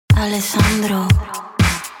Alessandro.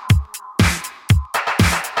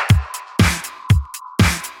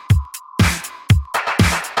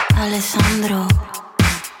 Alessandro.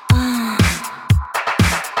 Ah.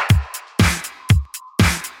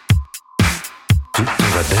 Tutto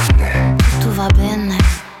va bene. Tutto va bene.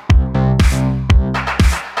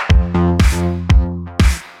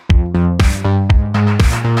 Va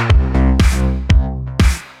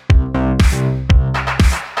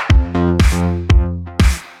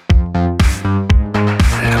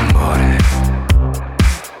bene.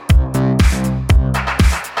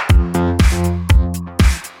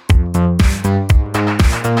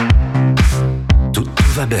 Tutto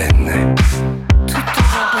va bene.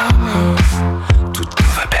 Tutto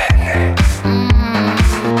va bene.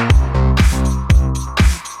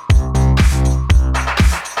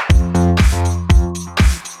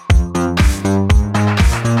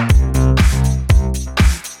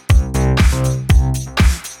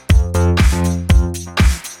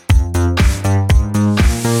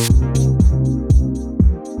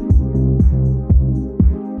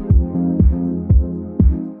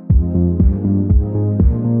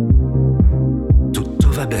 Tutto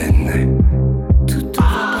va bene. Tutto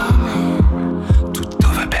va bene. Tutto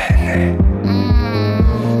va bene.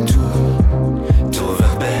 Tutto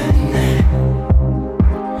va bene.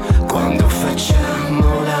 Quando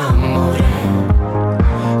facciamo l'amore.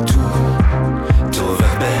 Tutto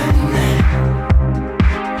va bene.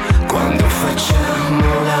 Quando facciamo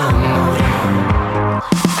l'amore.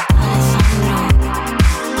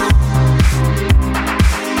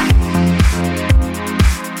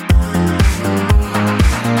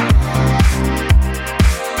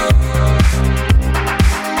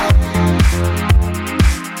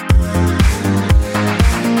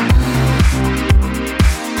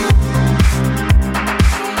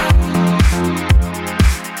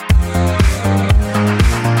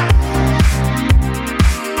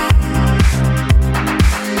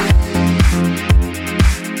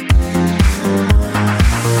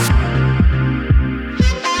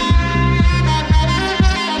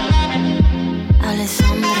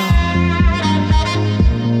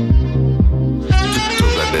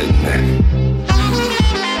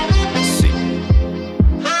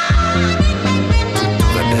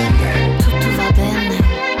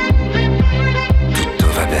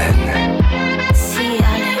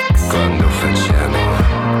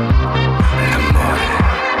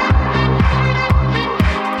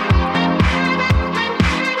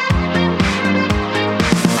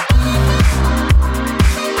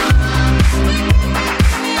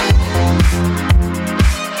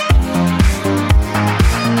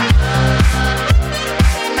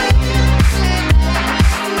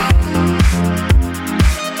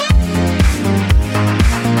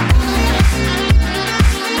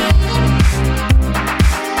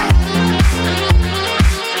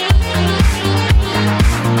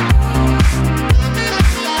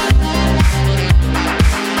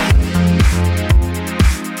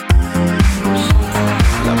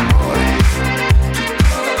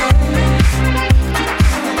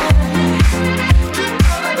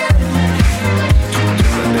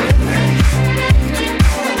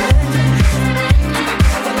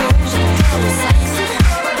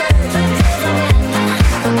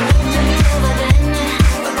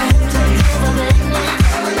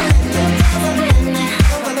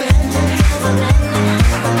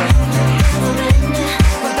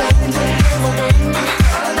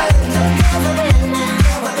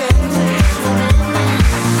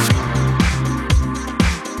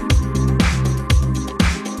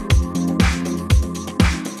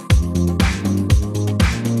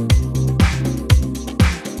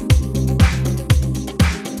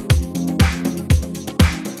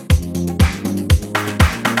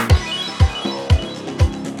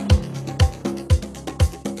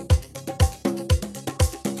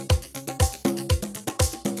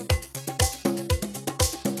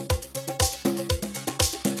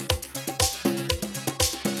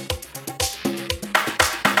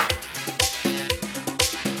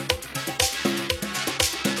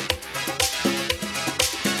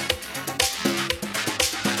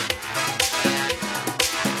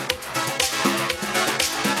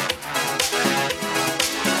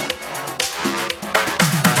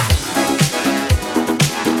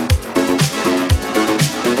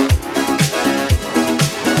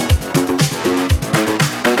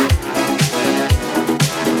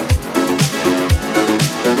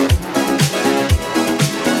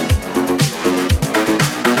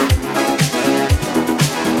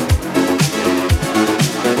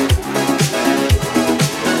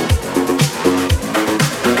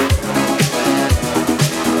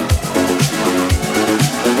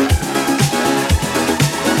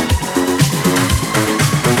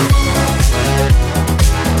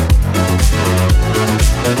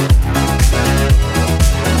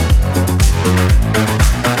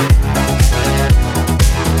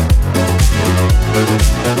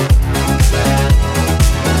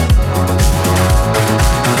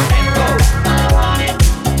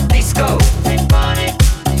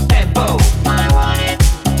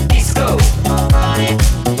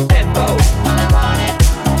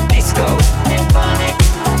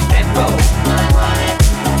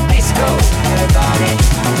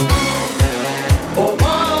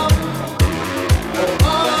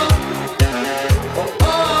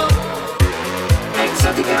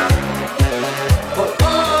 Exotica. Oh, oh.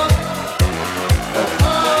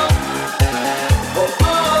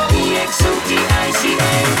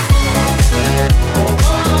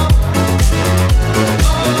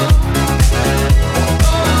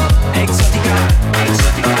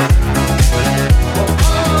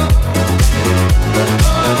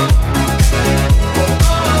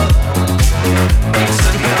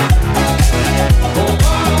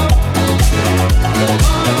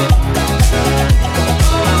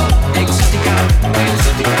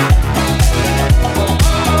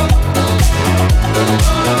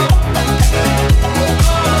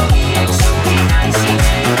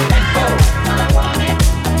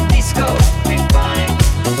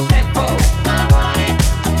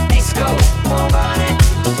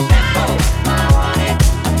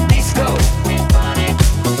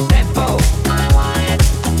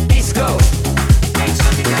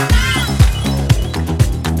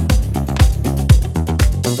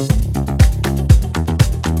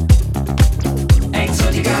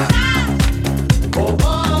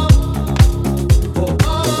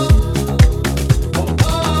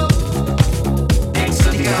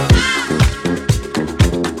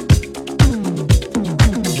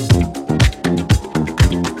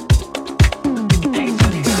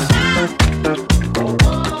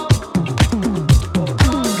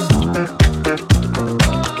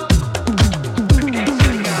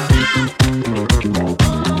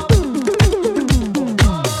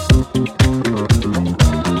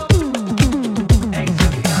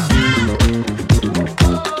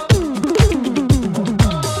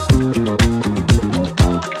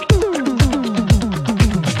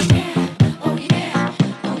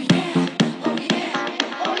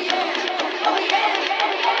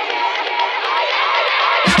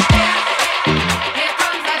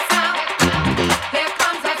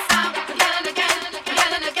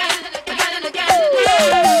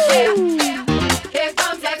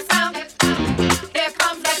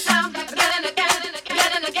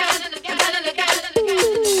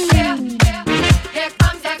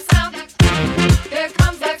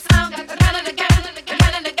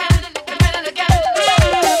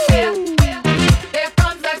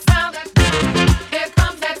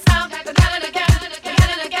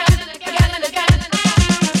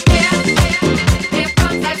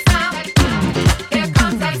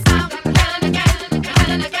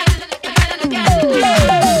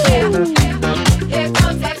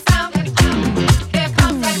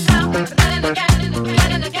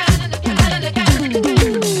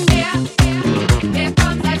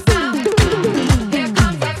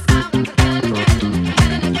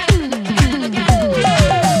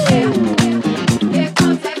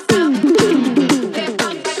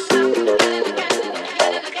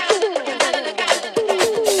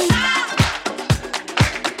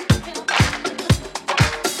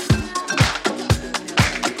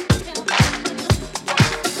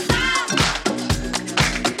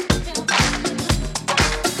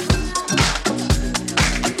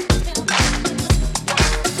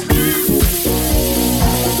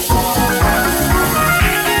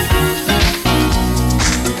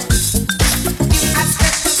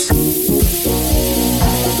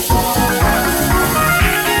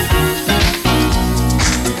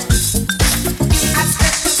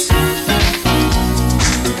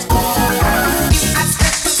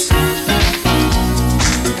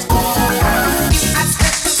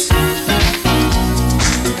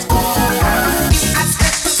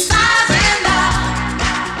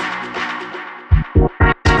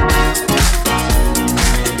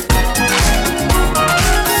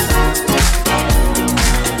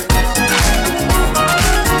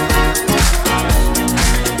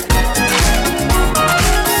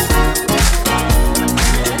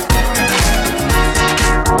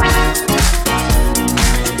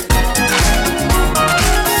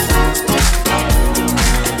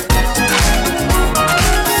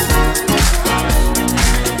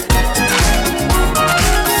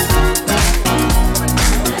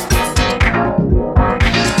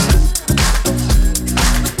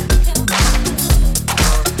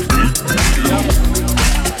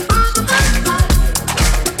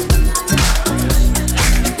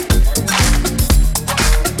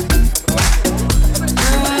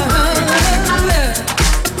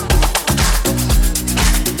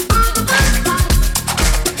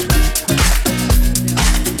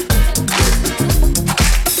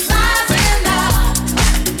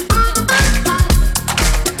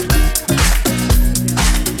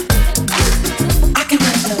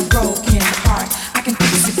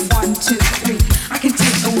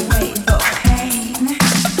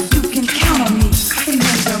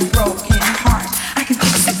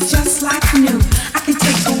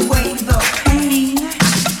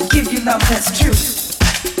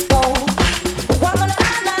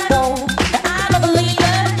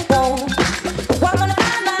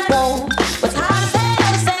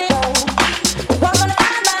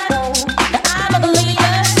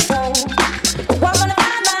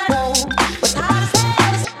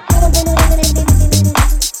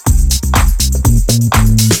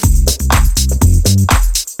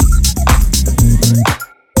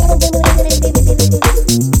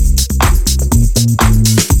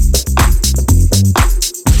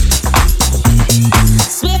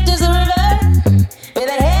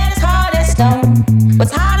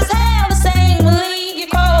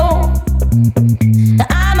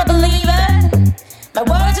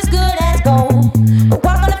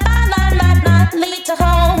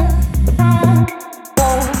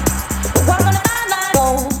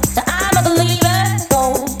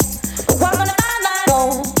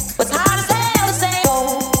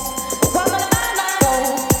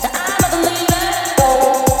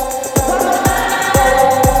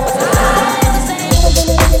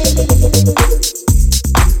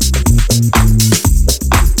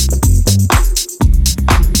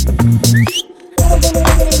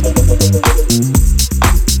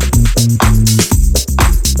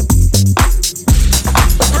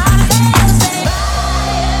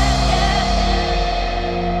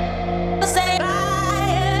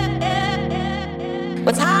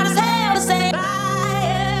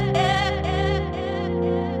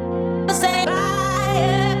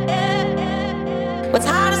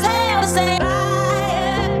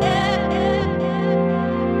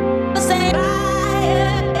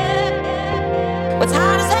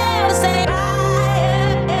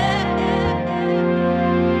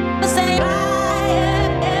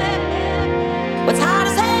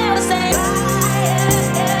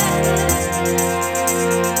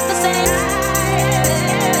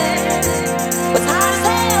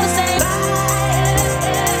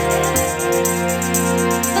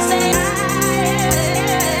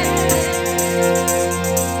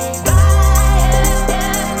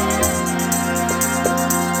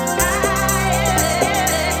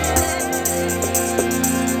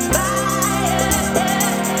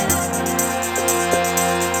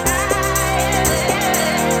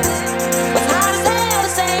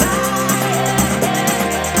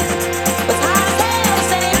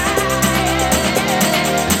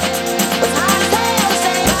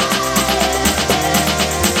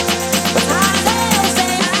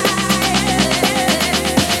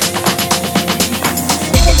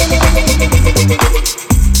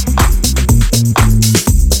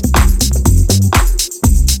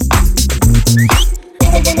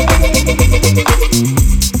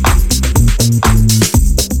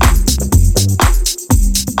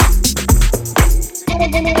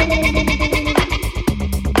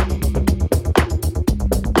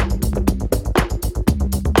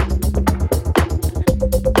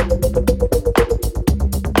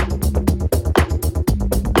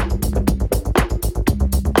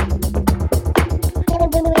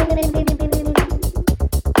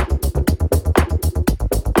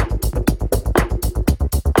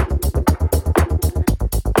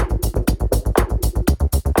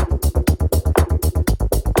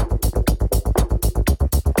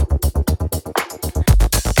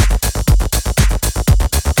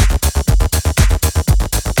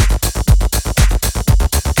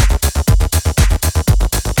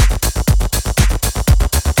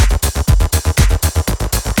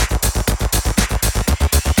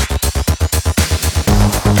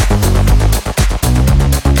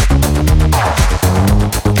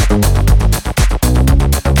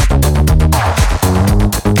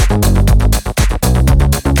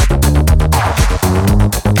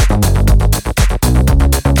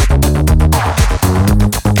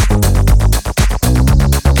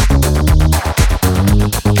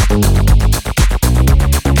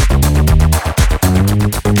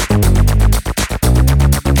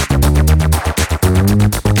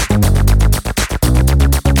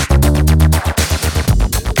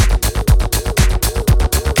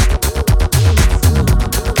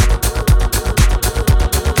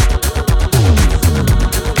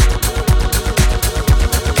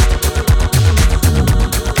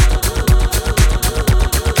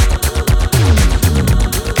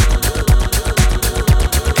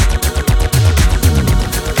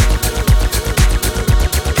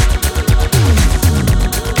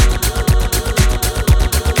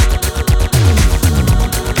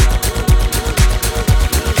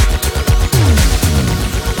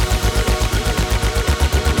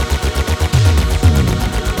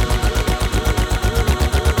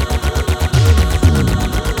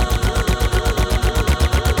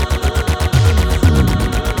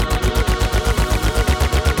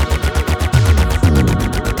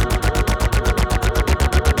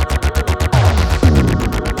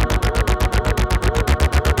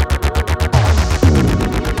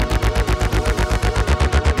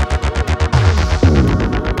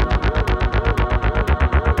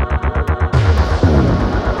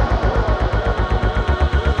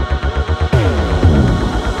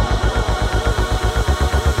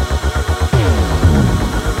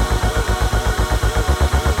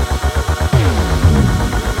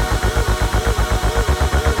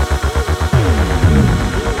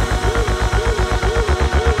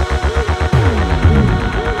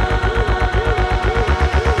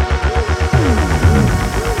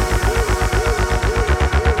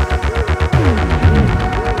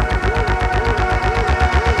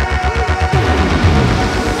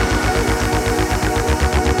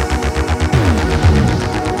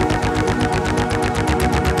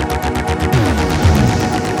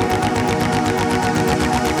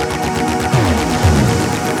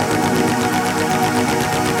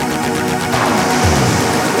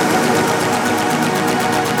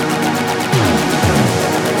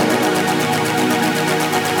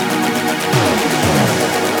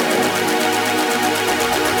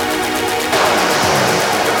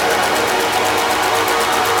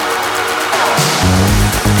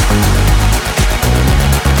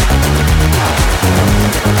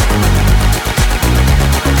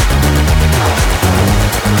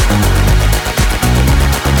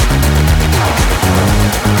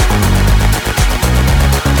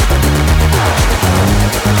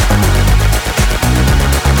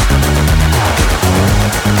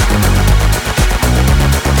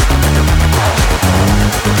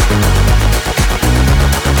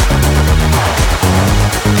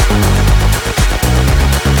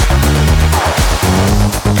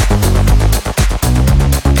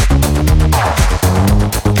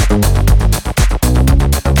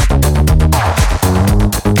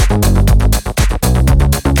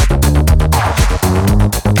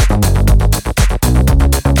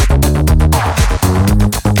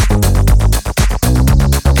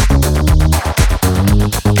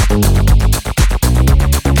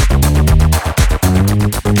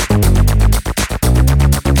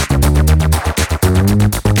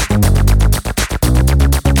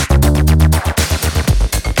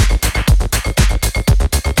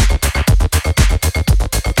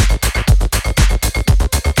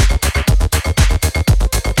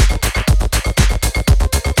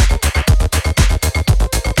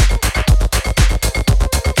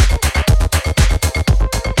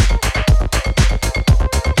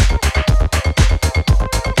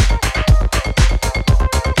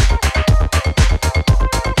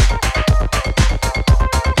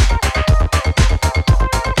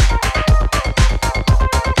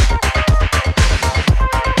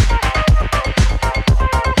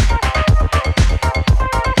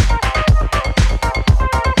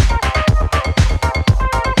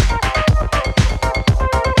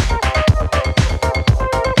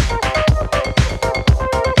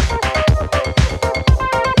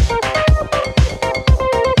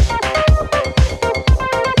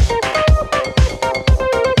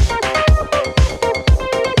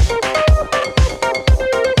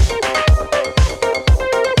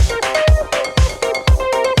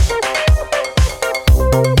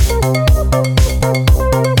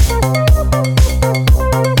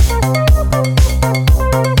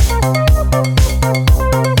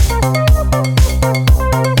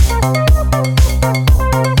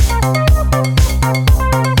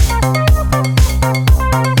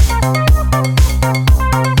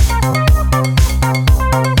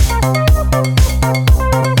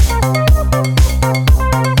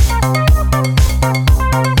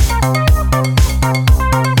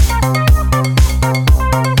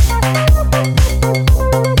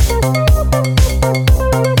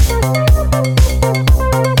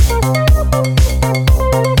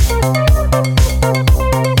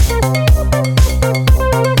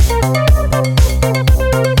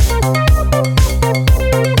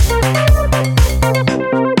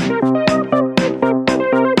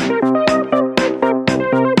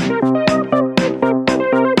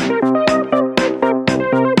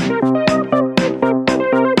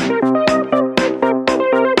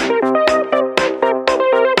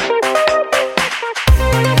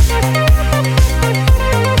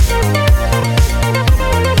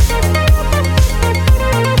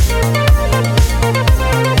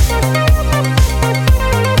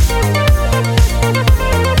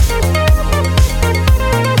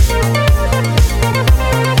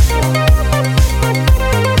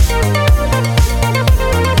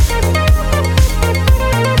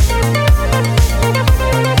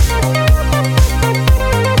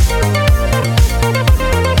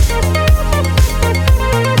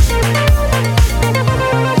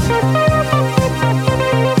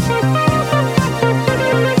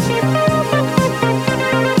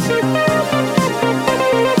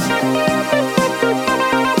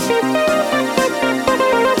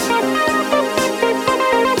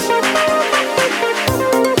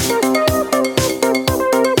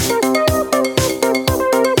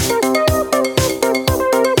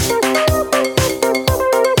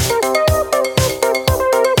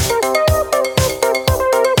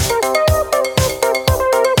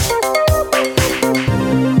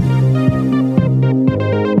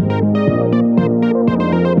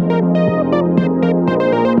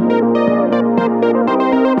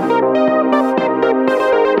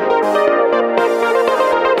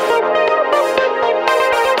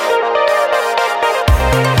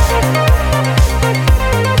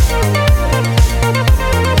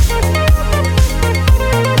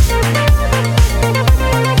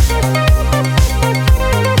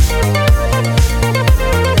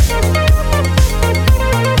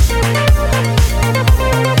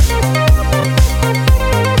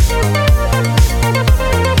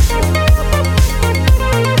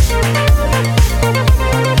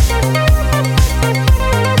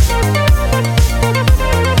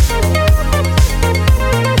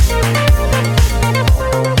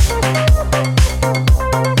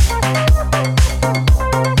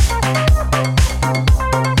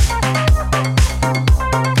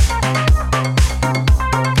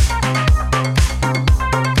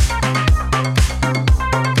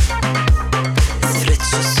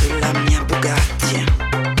 Passaggio sulla mia Bugatti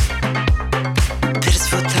per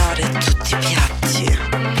svuotare tutti i piatti.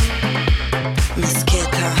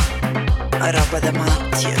 Mischeta, roba da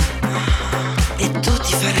matti. E tu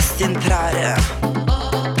ti faresti entrare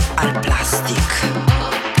al plastic.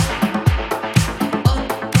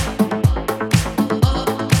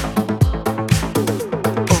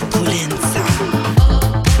 Opulenza.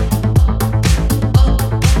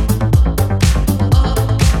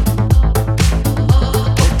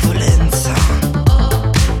 Opulenza.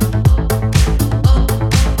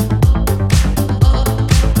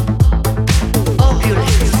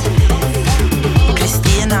 Opulenza.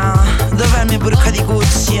 Cristina, dov'è il mio burka di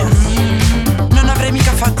Gucci? Non avrei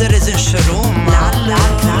mica fatto il reso in showroom.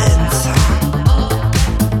 Opulenza.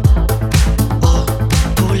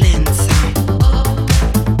 Opulenza.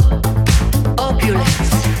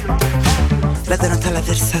 Opulenza. La Donatella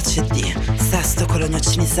Versace D, sesto cologno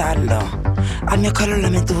cinisello. Al mio collo la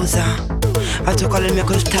medusa, al tuo collo il mio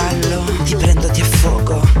coltello. Ti prendo, ti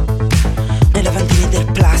affogo nei lavandini del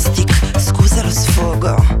plastic. Scusa lo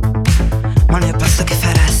sfogo, ma il mio passo che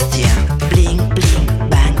faresti? Bling bling,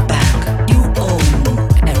 bang bang. You own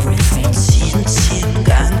everything. Cin cin,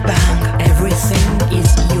 gang bang. Everything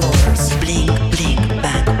is yours. Bling bling,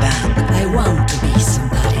 bang bang. I want to be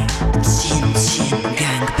somebody. Cin cin,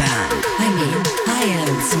 gang bang. I mean, I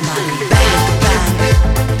am somebody. Bang bang.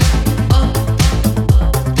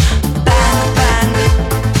 Bang bang.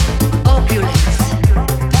 Opulence.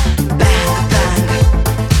 Bang bang.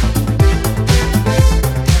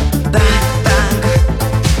 Bang bang.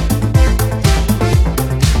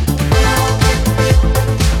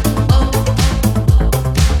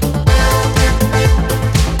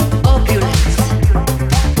 Opulence.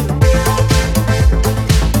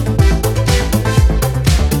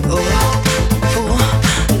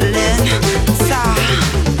 Opulenza.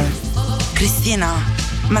 Cristina,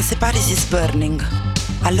 ma se Paris is burning,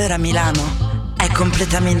 allora Milano è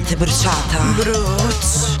completamente bruciata.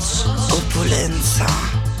 Opulenza.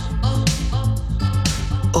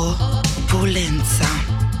 Opulenza.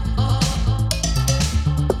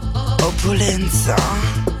 Opulenza.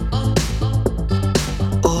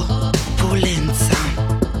 Opulenza. Opulenza.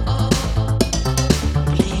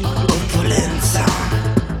 Opulenza.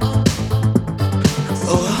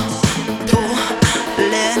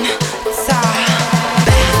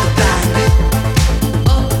 Bang bang.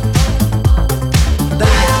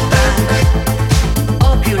 Bang bang.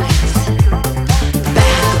 Opulence.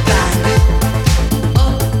 Bang bang.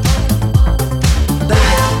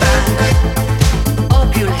 Bang bang.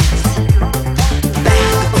 Opulence. Bang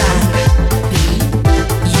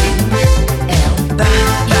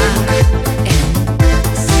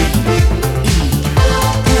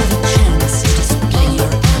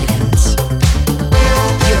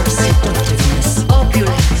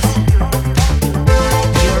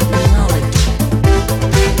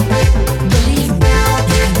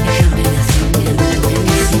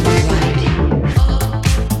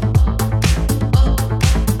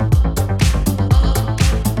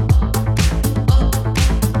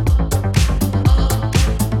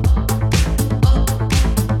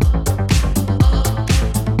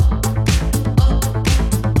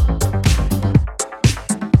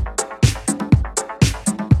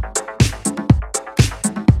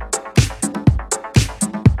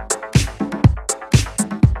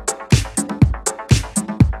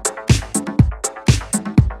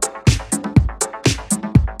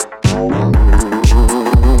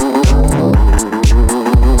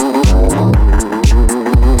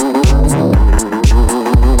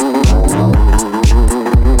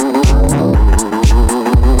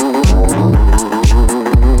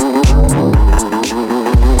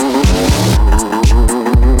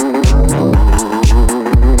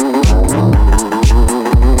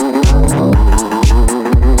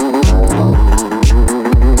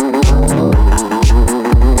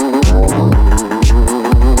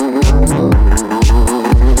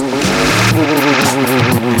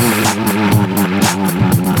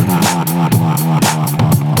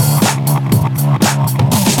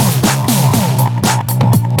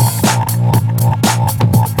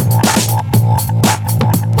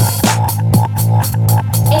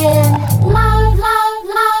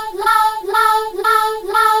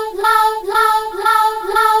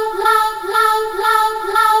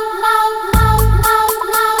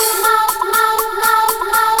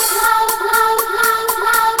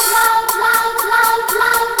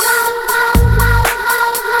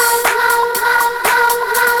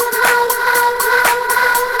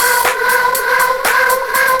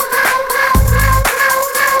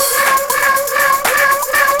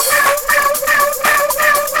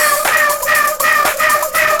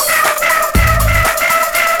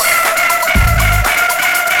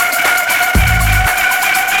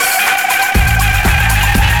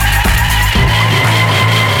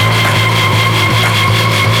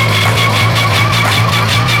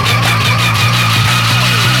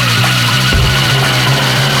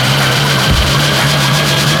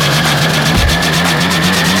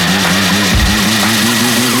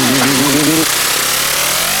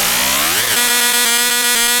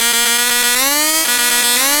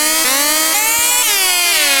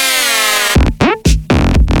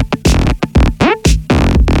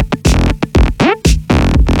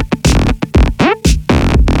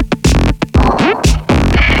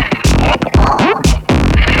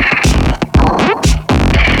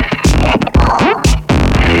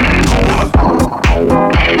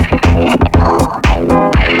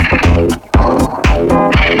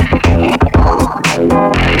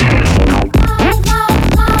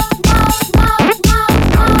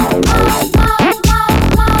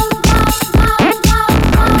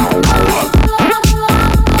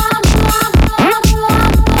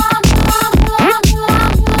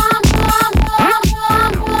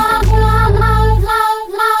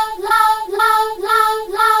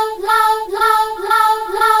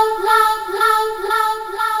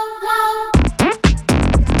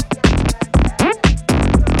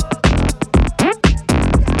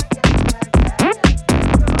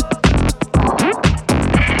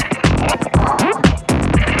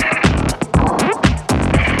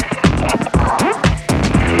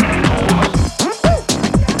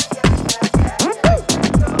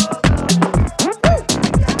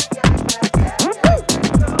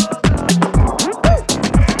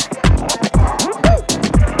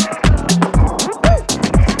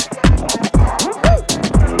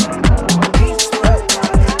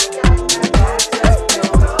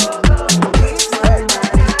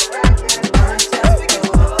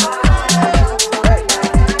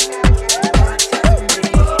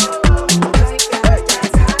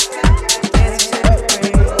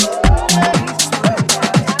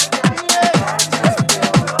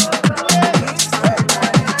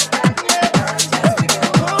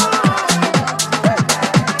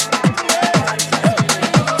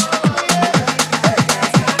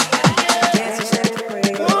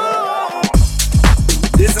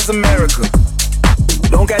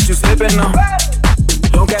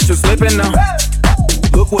you slipping now.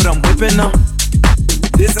 Look what I'm whipping now.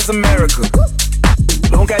 This is America.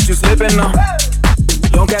 Don't catch you slipping now.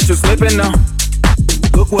 Don't catch you slipping now.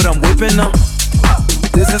 Look what I'm whipping now.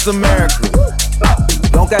 This is America.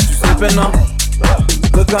 Don't catch you slipping now.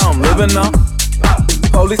 Look how I'm living now.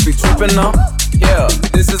 Police be tripping now. Yeah,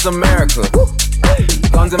 this is America.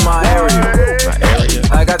 Guns in my area.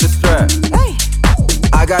 I got the strap.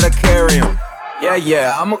 I gotta carry 'em.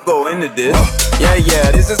 Yeah, I'ma go into this.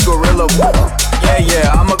 Yeah, this is gorilla.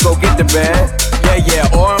 Yeah, I'ma go get the bag.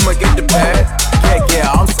 Yeah, or I'ma get the pad.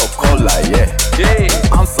 Yeah, I'm so cold like yeah.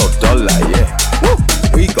 I'm so dull like yeah.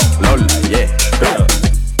 We gon' blow like yeah.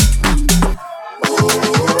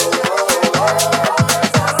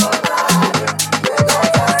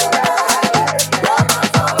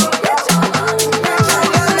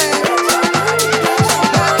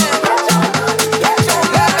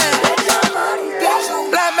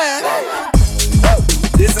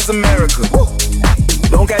 This is America.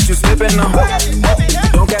 Don't catch you slipping now.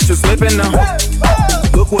 Don't catch you slipping now.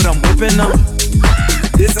 Look what I'm whipping now.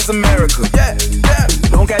 This is America.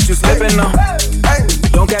 Don't catch you slipping now.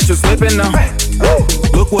 Don't catch you slipping now.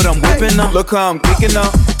 Look what I'm whipping now. Look how I'm kicking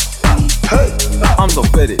now. I'm so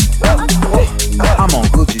pretty. I'm on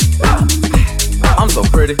Gucci. I'm so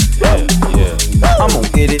pretty. I'm gonna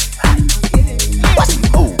get it.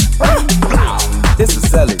 Ooh. This is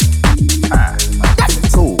Sally. That's a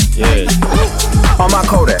tool. On my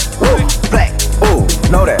Kodak. Black. Ooh,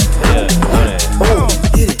 know that. Ooh,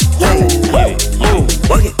 get it. Ooh,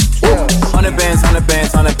 work it. 100 bands.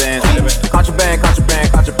 Contraband.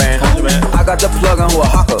 I got the plug on who a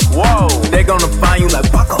hawker. Whoa, they gonna find you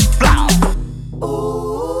like Baka.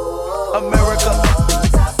 America.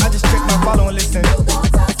 I just checked my follow and listen.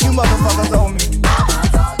 You motherfuckers owe me.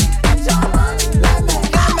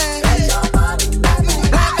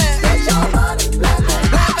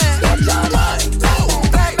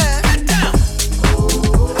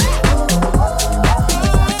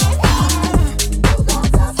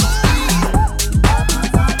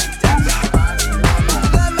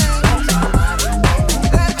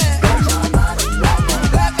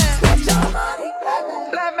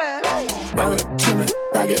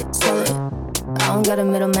 got a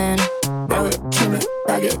middleman. Roll it, trim it,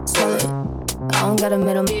 bag it, sell it. I don't got a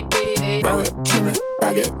middle. Roll it, trim it,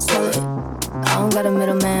 bag it, sell it. I don't got a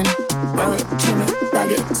middleman. Roll it, trim it,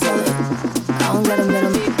 bag it, sell it. I don't got a middle.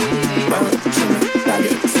 Roll it, trim it, bag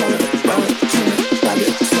it, sell it. Roll it, trim it, bag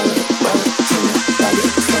it, sell it. Roll it, trim it, bag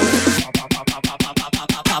it, sell it.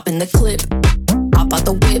 Pop in the clip, pop out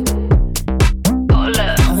the whip.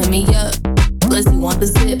 Don't hit me up, plus you want the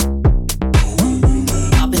zip.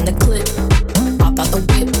 Pop in the clip, pop out the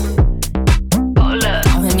whip.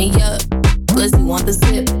 Don't hit me up, plus you want the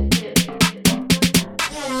zip.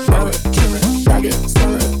 Roll it, trim it, bag it,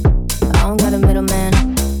 sell it. I don't got a middleman.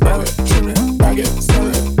 Roll it, trim it, bag it, sell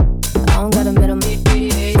it. I don't got a middleman.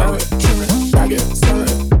 Roll it, trim it, bag it, sell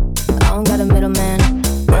it. I don't got a middleman.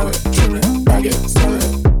 Roll it, trim it, bag it, sell it.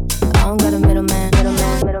 I don't got a middleman.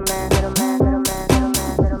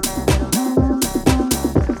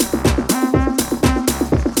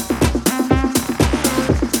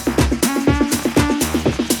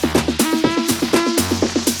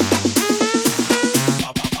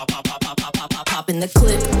 Pop in the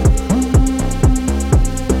clip.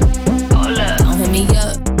 Don't hit me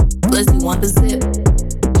up, plus you want the zip.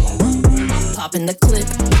 Pop in the clip,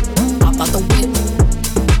 pop out the whip.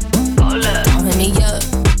 Don't hit me up,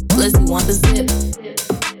 plus you want the zip.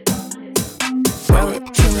 Roll it,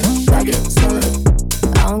 trim it, bag it, sell it.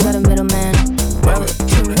 I don't got a middleman. Roll it,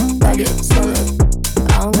 trim it, bag it, sell it.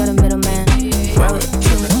 I don't got a middleman. Roll it,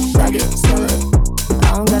 trim it, bag it, sell it.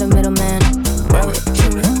 I don't got a middleman. Roll it,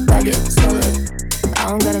 trim it, bag it, sell it. I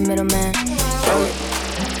don't got a middleman. Roll it,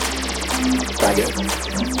 bag it,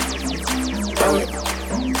 roll it,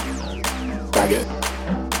 bag it,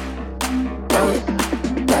 roll it,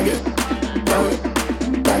 bag it, roll it,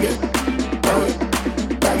 bag it, roll it,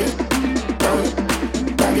 bag it, roll it,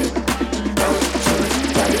 bag it, roll it, trim it,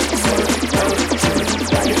 bag it, sell it, roll it, trim it,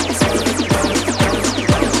 bag it, sell it, roll it,